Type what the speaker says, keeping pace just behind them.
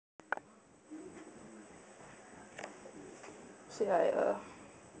See,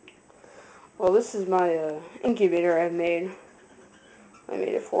 well, this is my incubator I made. I made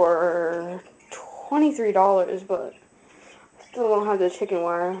it for $23, but still don't have the chicken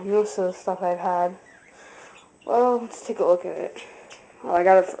wire. Most of the stuff I've had. Well, let's take a look at it. Well, I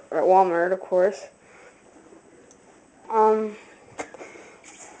got it at Walmart, of course. Yeah.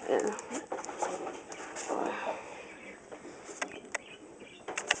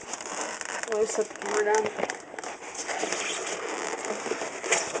 Let me set the camera down.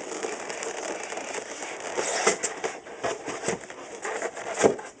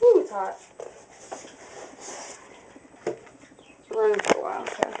 Ooh, it's hot. It's running for a while,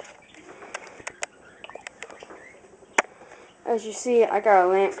 okay. As you see, I got a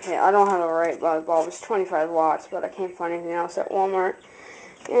lamp kit. I don't have a right bulb. It's 25 watts, but I can't find anything else at Walmart.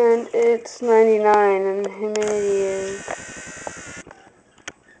 And it's 99, and the humidity is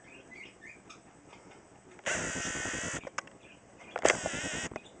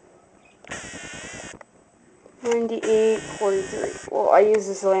 98.43. Well, I use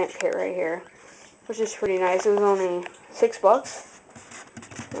this lamp kit right here, which is pretty nice. It was only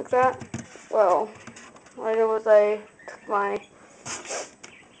 $6, like that. Well, what I did was I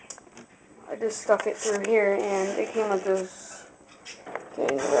just stuck it through here, and it came with this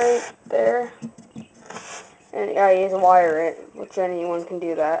thing right there. And yeah, you have to wire it, which anyone can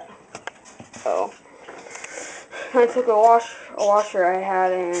do that. So I took a washer I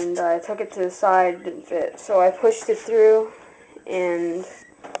had, and I took it to the side, didn't fit. So I pushed it through, and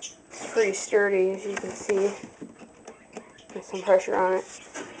it's pretty sturdy, as you can see. There's some pressure on it.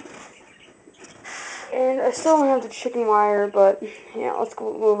 And I still don't have the chicken wire, but yeah, let's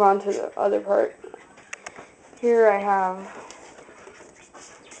move on to the other part. Here I have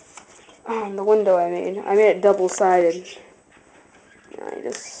the window I made. I made it double-sided. I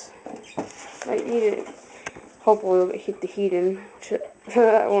just might need it. Hopefully it'll keep the heat in, which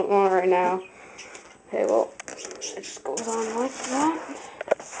I won't want right now. Okay, well, it just goes on like that.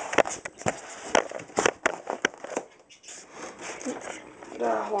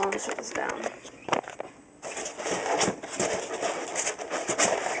 Hold on, let me set this down.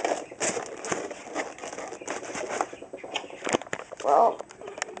 Well,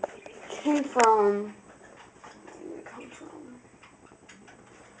 it came from, where did it come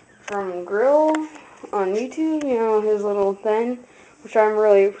from Grill on YouTube, you know, his little thing, which I'm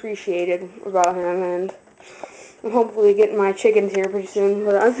really appreciated about him, and I'm hopefully getting my chickens here pretty soon,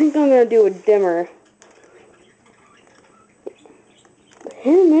 but I think I'm going to do a dimmer. The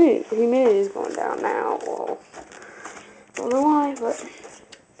humidity is going down now. Well, I don't know why, but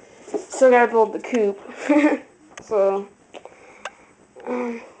still got to build the coop. So,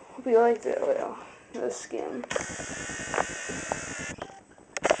 hope you like the skin.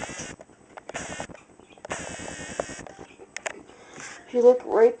 If you look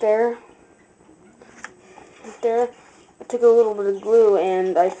right there, I took a little bit of glue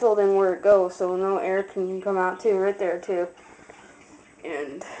and I filled in where it goes so no air can come out too, right there too.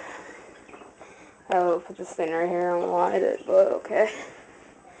 And I will put this thing right here. I don't want it, but okay.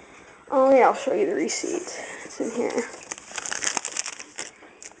 Oh yeah, I'll show you the receipt. It's in here.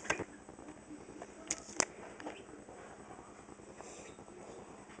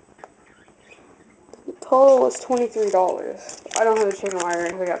 The total was $23. I don't have the chicken wire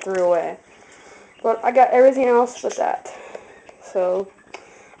because I got threw away. But I got everything else but that. So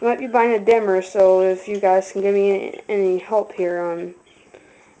I might be buying a dimmer, so if you guys can give me any help here on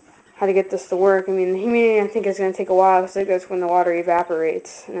how to get this to work. I mean, the humidity I think is going to take a while because that's when the water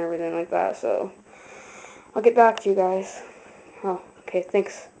evaporates and everything like that. So I'll get back to you guys. Oh, okay,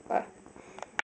 thanks.